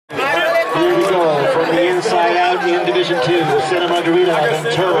from the inside out in Division 2, Santa Margarita,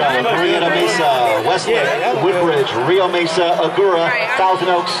 Ventura, Marietta Mesa, Westlake, Woodbridge, Rio Mesa, Agoura, Thousand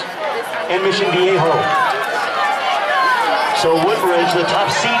Oaks, and Mission Viejo. So Woodbridge, the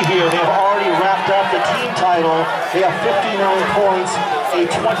top seed here, they have already wrapped up the team title. They have 59 points, a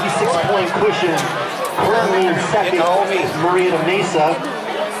 26-point cushion. Currently in second is Marietta Mesa.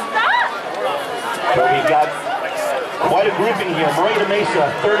 But we've got quite a grouping here. Marietta Mesa,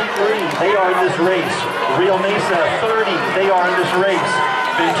 33, they are in this race. Rio Mesa, 30, they are in this race.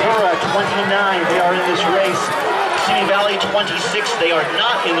 Ventura, 29, they are in this race. Simi Valley, 26, they are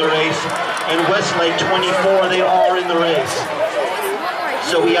not in the race. And Westlake, 24, they are in the race.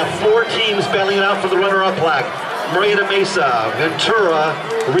 So we have 4 teams battling it out for the runner-up plaque. Marietta Mesa, Ventura,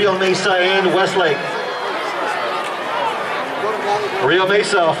 Rio Mesa, and Westlake. Rio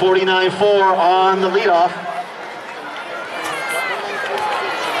Mesa, 49-4 on the leadoff.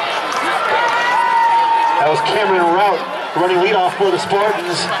 That was Cameron Rout running leadoff for the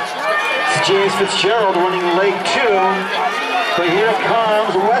Spartans. It's James Fitzgerald running late 2. But here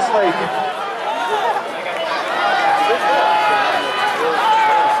comes Westlake.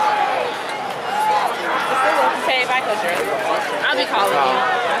 Hey, bye, Coach. I'll be calling you.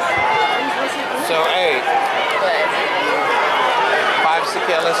 So, hey. 5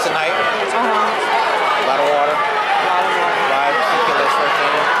 cicalas tonight. A lot of water. 5 cicalas for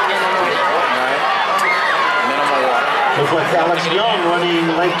Alright. Minimal water. Looks like Alex Young running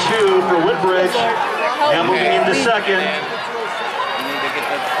late 2 for Woodbridge. Now moving into second.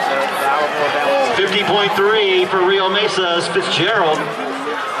 50.3 for Rio Mesa's Fitzgerald.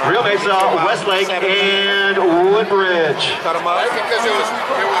 Rio Mesa, Westlake, and Woodbridge. Cut them up.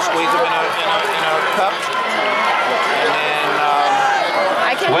 Squeeze them in a cup. And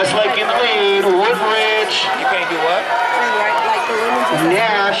then Westlake in the lead. Woodbridge. You can't do what?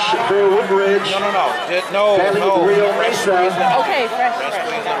 Nash for Woodbridge. No. Rio Mesa. Okay, fresh.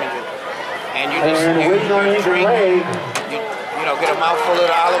 And you just waiting on his leg. You know, get a mouthful of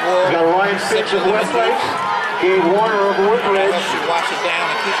the olive oil. Got Ryan Fitch of Westlake. Gabe Warner of Woodbridge. You wash it down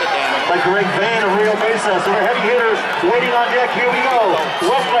and keep it down. Like Greg Van of Rio Mesa. So the heavy hitters waiting on deck. Here we go.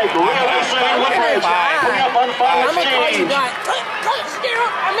 Westlake, Rio Mesa, and Woodbridge. Putting up on the final exchange.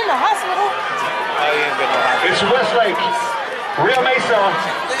 I'm in the hospital. Oh, you ain't been no hospital. It's Westlake, Rio Mesa,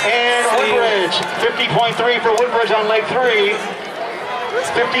 and Woodbridge. 50.3 for Woodbridge on leg 3.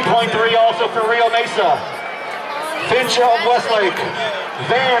 50.3 also for Rio Mesa. Finch of Westlake,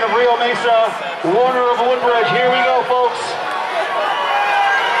 Van of Rio Mesa, Warner of Woodbridge. Here we go, folks.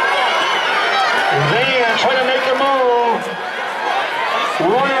 Van trying to make a move.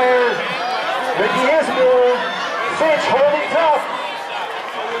 Warner making his move. Finch holding tough.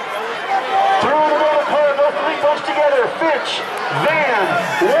 Through the middle curve, those 3 bunch together. Finch, Van,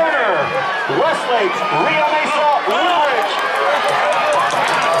 Warner, Westlake, Rio Mesa.